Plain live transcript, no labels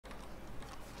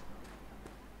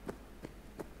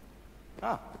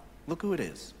Ah, look who it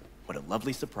is. What a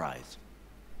lovely surprise.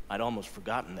 I'd almost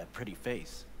forgotten that pretty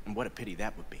face, and what a pity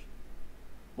that would be.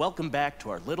 Welcome back to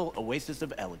our little oasis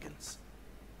of elegance.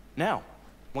 Now,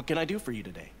 what can I do for you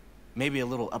today? Maybe a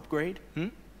little upgrade,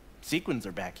 Sequins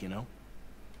are back, you know.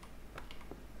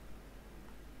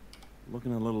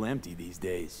 Looking a little empty these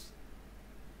days.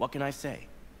 What can I say?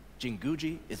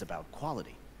 Jinguji is about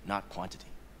quality, not quantity.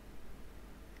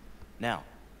 Now,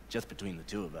 just between the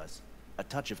two of us, a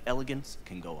touch of elegance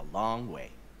can go a long way.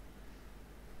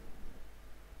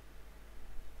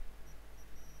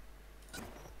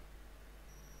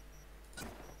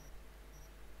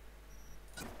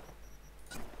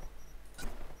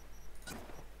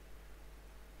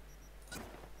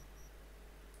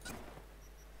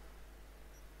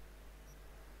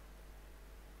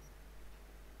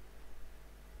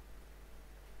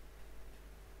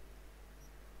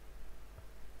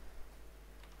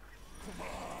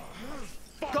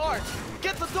 Guard!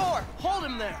 Get the door! Hold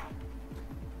him there!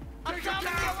 I'm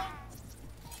coming!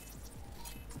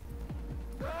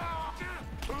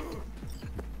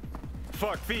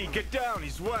 Fuck V, get down,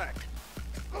 he's whacked!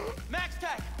 Max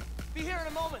Tech! Be here in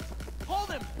a moment!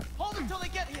 Hold him! Hold him till they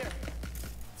get here!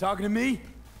 Talking to me?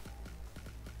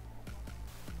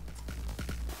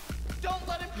 Don't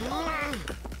let him go!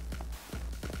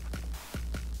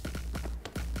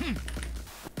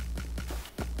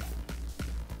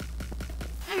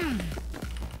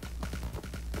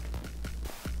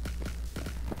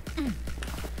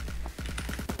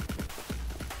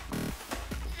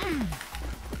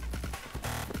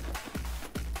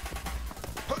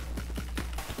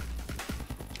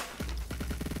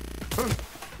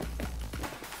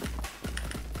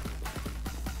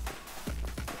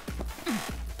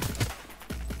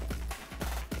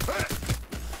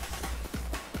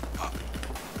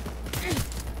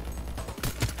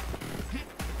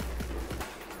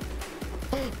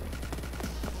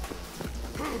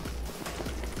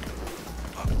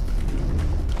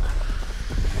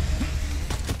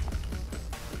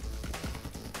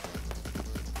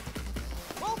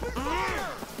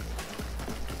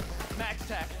 Max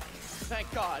Tech.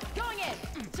 Thank God. Going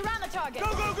in! Surround the target!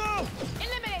 Go, go, go!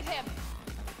 Eliminate him!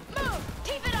 Move!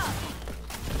 Keep it up!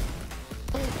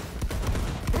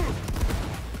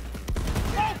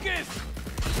 Focus!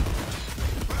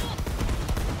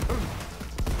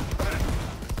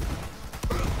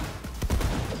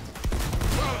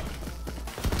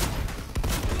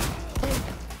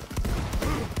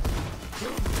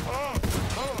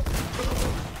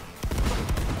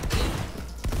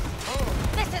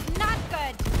 This is not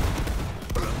good!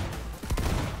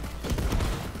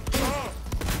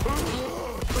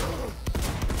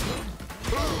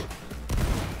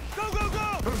 Go, go,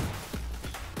 go!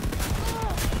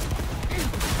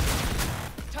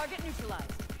 Target neutralized.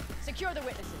 Secure the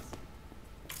witnesses.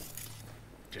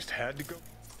 Just had to go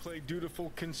play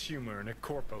dutiful consumer in a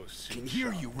corpo suit. Can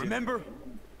hear shop, you, didn't remember?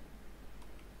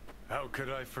 I? How could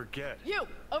I forget? You!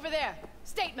 Over there!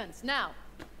 Statements, now!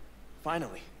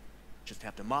 Finally. Just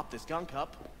have to mop this gunk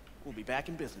up. We'll be back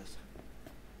in business.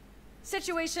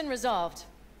 Situation resolved.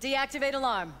 Deactivate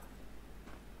alarm.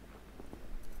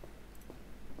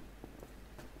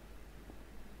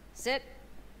 Sit.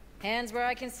 Hands where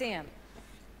I can see them.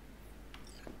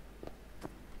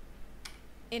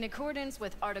 In accordance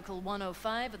with Article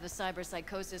 105 of the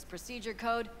Cyberpsychosis Procedure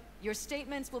Code, your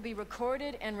statements will be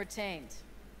recorded and retained.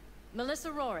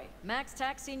 Melissa Rory, Max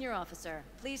Tac Senior Officer.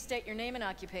 Please state your name and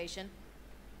occupation.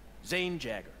 Zane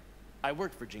Jagger. I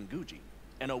work for Jinguji,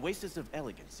 an oasis of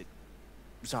elegance.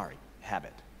 Sorry,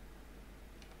 habit.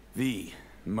 V.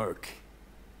 Merc.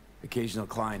 Occasional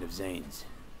client of Zane's.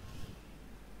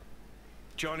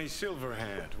 Johnny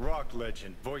Silverhand, rock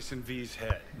legend, voice in V's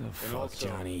head. The And fuck, also,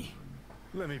 Johnny?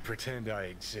 let me pretend I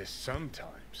exist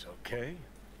sometimes, okay?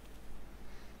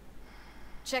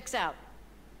 Checks out.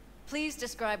 Please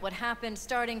describe what happened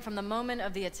starting from the moment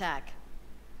of the attack.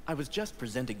 I was just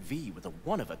presenting V with a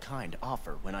one-of-a-kind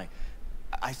offer when I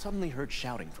suddenly heard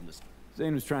shouting from the...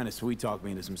 Zane was trying to sweet-talk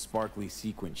me into some sparkly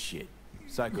sequence shit.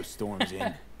 Psycho storms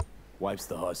in, wipes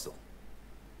the hustle.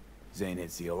 Zane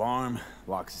hits the alarm,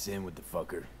 locks us in with the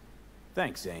fucker.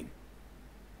 Thanks, Zane.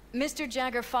 Mr.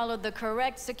 Jagger followed the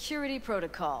correct security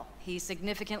protocol. He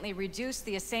significantly reduced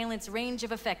the assailant's range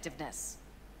of effectiveness.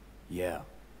 Yeah,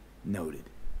 noted.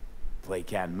 Play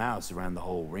cat and mouse around the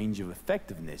whole range of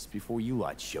effectiveness before you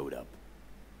lot showed up.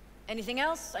 Anything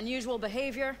else? Unusual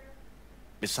behavior?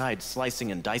 Besides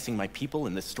slicing and dicing my people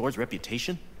and this store's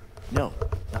reputation? No,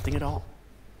 nothing at all.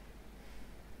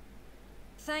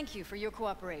 Thank you for your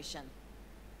cooperation.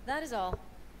 That is all.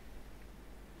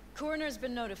 Coroner's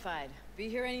been notified. Be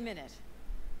here any minute.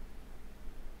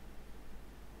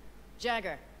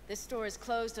 Jagger, this store is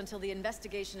closed until the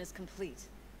investigation is complete.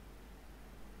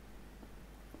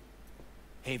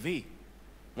 Hey, V.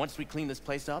 Once we clean this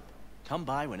place up, come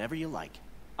by whenever you like.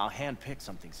 I'll hand-pick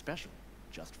something special,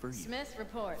 just for you. Smith,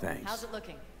 report. Thanks. How's it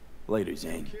looking? Later,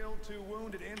 Zane. Killed, 2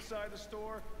 wounded inside the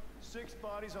store, 6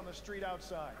 bodies on the street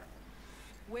outside.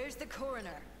 Where's the coroner?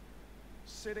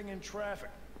 Sitting in traffic.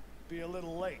 Be a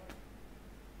little late.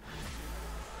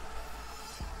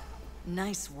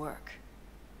 Nice work.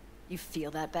 You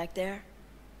feel that back there?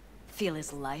 Feel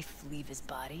his life leave his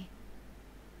body?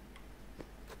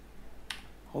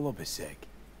 Hold up a sec.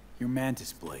 Your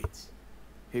Mantis Blades.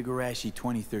 Higurashi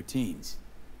 2013s.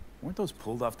 Weren't those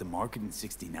pulled off the market in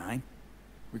 '69?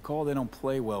 Recall they don't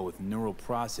play well with neural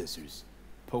processors.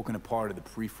 Poking a part of the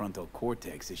prefrontal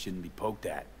cortex they shouldn't be poked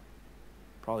at.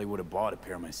 Probably would have bought a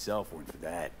pair myself weren't for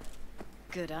that.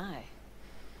 Good eye.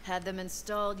 Had them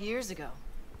installed years ago.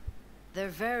 They're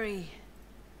very...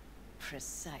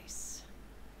 precise.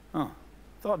 Huh.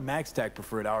 Thought MaxTac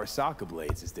preferred Arasaka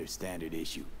blades as their standard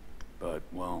issue. But,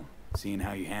 well, seeing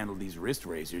how you handle these wrist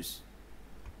razors...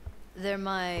 They're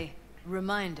my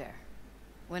reminder.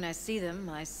 When I see them,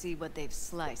 I see what they've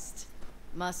sliced.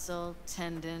 Muscle,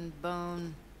 tendon,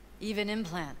 bone, even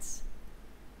implants.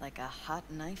 Like a hot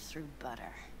knife through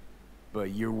butter.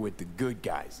 But you're with the good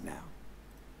guys now,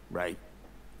 right?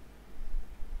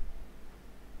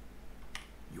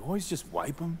 You always just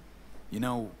wipe them? You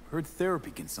know, heard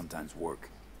therapy can sometimes work.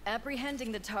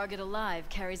 Apprehending the target alive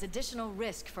carries additional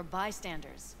risk for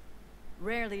bystanders.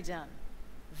 Rarely done.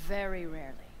 Very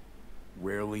rarely.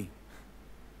 Rarely?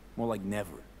 More like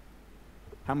never.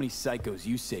 How many psychos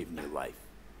you saved in your life?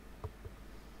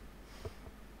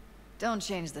 Don't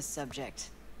change the subject.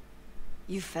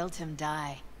 You felt him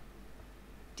die.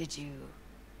 Did you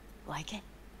like it?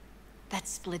 That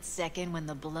split second when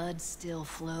the blood still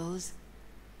flows,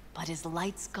 but his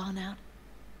light's gone out?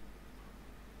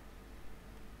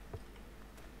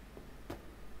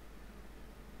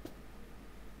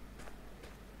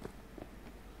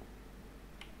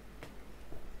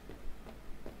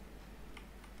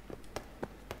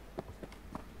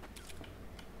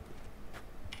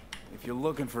 If you're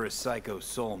looking for a psycho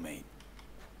soulmate,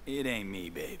 it ain't me,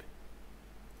 babe.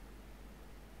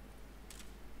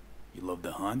 You love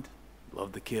to hunt,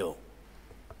 love to kill.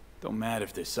 Don't matter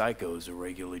if they're psychos or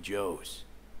regular Joes.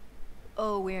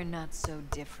 Oh, we're not so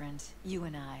different, you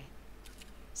and I.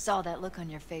 Saw that look on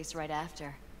your face right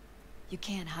after. You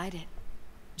can't hide it.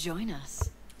 Join us.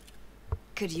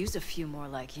 Could use a few more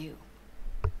like you.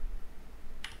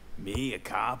 Me, a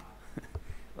cop?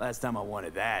 Last time I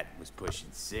wanted that was pushing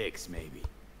 6, maybe.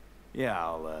 Yeah,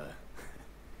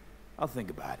 I'll think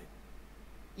about it.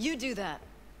 You do that.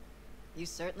 You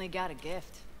certainly got a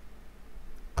gift.